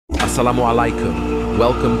Assalamu alaikum.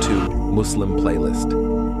 Welcome to Muslim Playlist.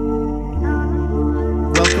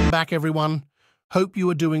 Welcome back, everyone. Hope you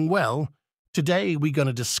are doing well. Today we're going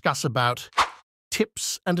to discuss about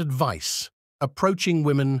tips and advice approaching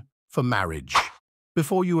women for marriage.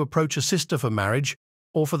 Before you approach a sister for marriage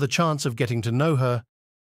or for the chance of getting to know her,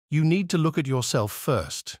 you need to look at yourself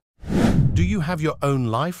first. Do you have your own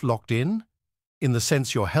life locked in the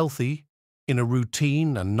sense you're healthy, in a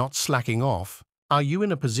routine and not slacking off? Are you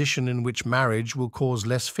in a position in which marriage will cause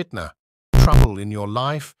less fitna, trouble in your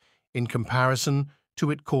life in comparison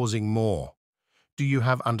to it causing more? Do you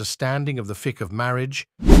have understanding of the fiqh of marriage?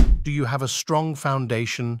 Do you have a strong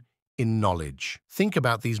foundation in knowledge? Think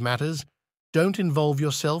about these matters. Don't involve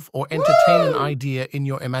yourself or entertain an idea in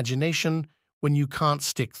your imagination when you can't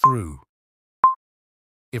stick through.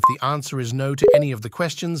 If the answer is no to any of the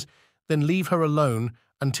questions, then leave her alone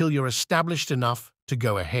until you're established enough to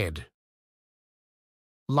go ahead.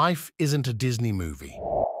 Life isn't a Disney movie.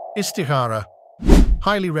 Istikhara,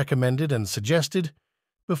 highly recommended and suggested.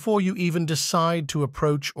 Before you even decide to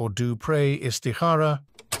approach or do pray istikhara,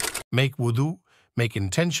 make wudu, make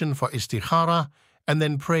intention for istikhara, and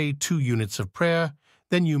then pray 2 units of prayer.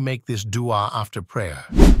 Then you make this dua after prayer.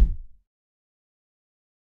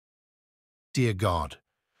 Dear God,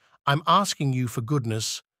 I'm asking you for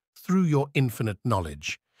goodness through your infinite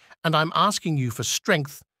knowledge, and I'm asking you for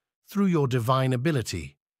strength through your divine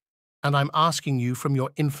ability, and I'm asking you from your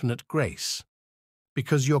infinite grace,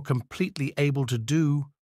 because you're completely able to do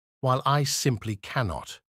while I simply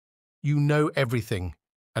cannot. You know everything,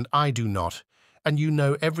 and I do not, and you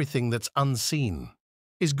know everything that's unseen,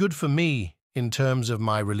 is good for me in terms of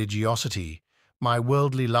my religiosity, my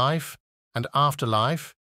worldly life and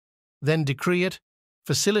afterlife. Then decree it,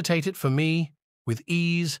 facilitate it for me with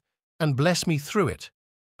ease, and bless me through it.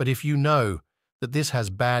 But if you know that this has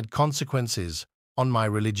bad consequences on my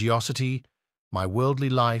religiosity, my worldly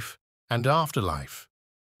life, and afterlife,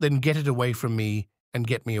 then get it away from me and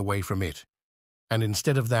get me away from it. And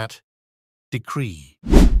instead of that, decree.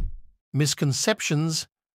 Misconceptions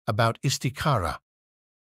about Istikhara.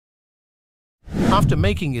 After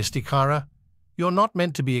making Istikhara, you're not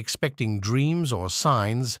meant to be expecting dreams or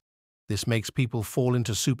signs. This makes people fall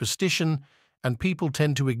into superstition, and people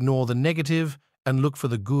tend to ignore the negative and look for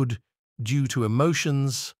the good due to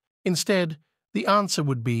emotions. Instead, the answer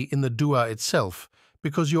would be in the dua itself,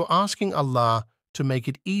 because you're asking Allah to make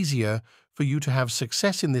it easier for you to have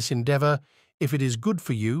success in this endeavor. If it is good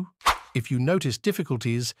for you, if you notice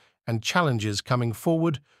difficulties and challenges coming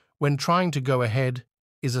forward when trying to go ahead,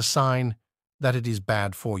 is a sign that it is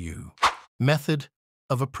bad for you. Method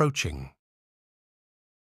of approaching.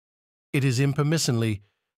 It is impermissibly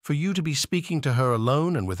for you to be speaking to her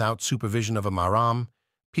alone and without supervision of a mahram.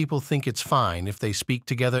 People think it's fine if they speak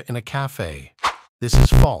together in a cafe. This is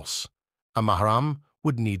false. A mahram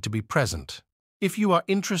would need to be present. If you are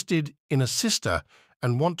interested in a sister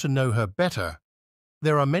and want to know her better,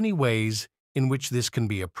 there are many ways in which this can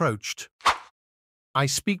be approached. I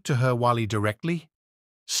speak to her wali directly,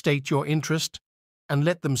 state your interest, and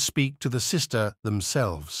let them speak to the sister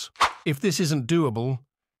themselves. If this isn't doable,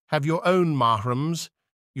 have your own mahrams,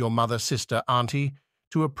 your mother, sister, auntie,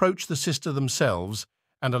 to approach the sister themselves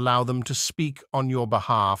and allow them to speak on your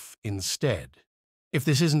behalf instead. If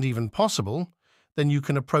this isn't even possible, then you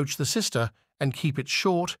can approach the sister and keep it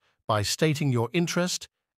short by stating your interest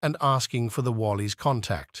and asking for the wali's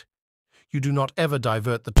contact. You do not ever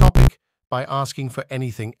divert the topic by asking for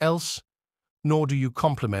anything else, nor do you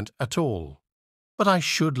compliment at all. But I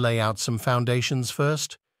should lay out some foundations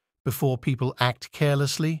first, before people act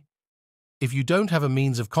carelessly. If you don't have a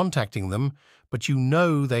means of contacting them, but you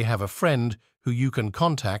know they have a friend who you can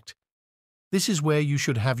contact, this is where you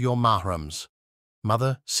should have your mahrams,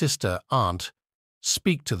 mother, sister, aunt,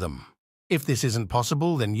 speak to them. If this isn't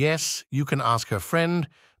possible, then yes, you can ask her friend,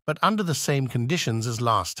 but under the same conditions as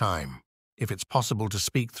last time. If it's possible to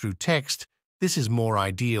speak through text, this is more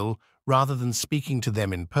ideal rather than speaking to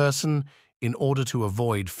them in person in order to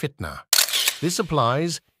avoid fitna. This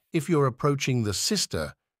applies if you're approaching the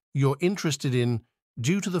sister you're interested in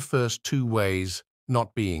due to the first 2 ways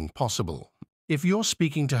not being possible. If you're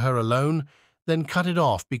speaking to her alone, then cut it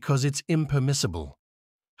off because it's impermissible.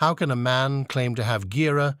 How can a man claim to have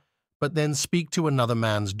gira but then speak to another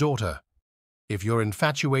man's daughter? If you're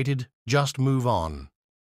infatuated, just move on.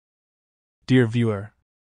 Dear viewer,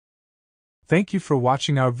 thank you for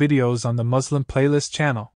watching our videos on the Muslim Playlist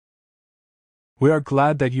channel. We are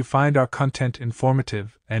glad that you find our content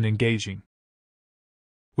informative and engaging.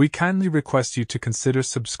 We kindly request you to consider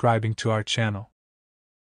subscribing to our channel.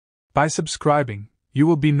 By subscribing, you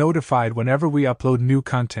will be notified whenever we upload new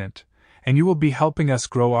content, and you will be helping us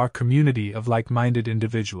grow our community of like-minded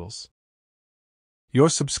individuals. Your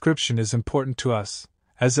subscription is important to us,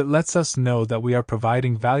 as it lets us know that we are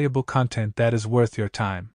providing valuable content that is worth your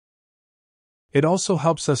time. It also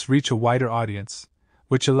helps us reach a wider audience,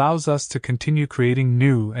 which allows us to continue creating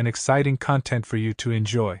new and exciting content for you to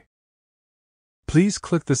enjoy. Please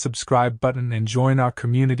click the subscribe button and join our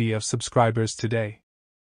community of subscribers today.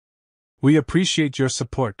 We appreciate your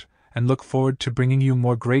support and look forward to bringing you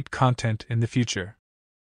more great content in the future.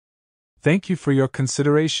 Thank you for your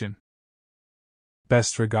consideration.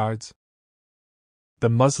 Best regards, the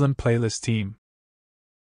Muslim Playlist team.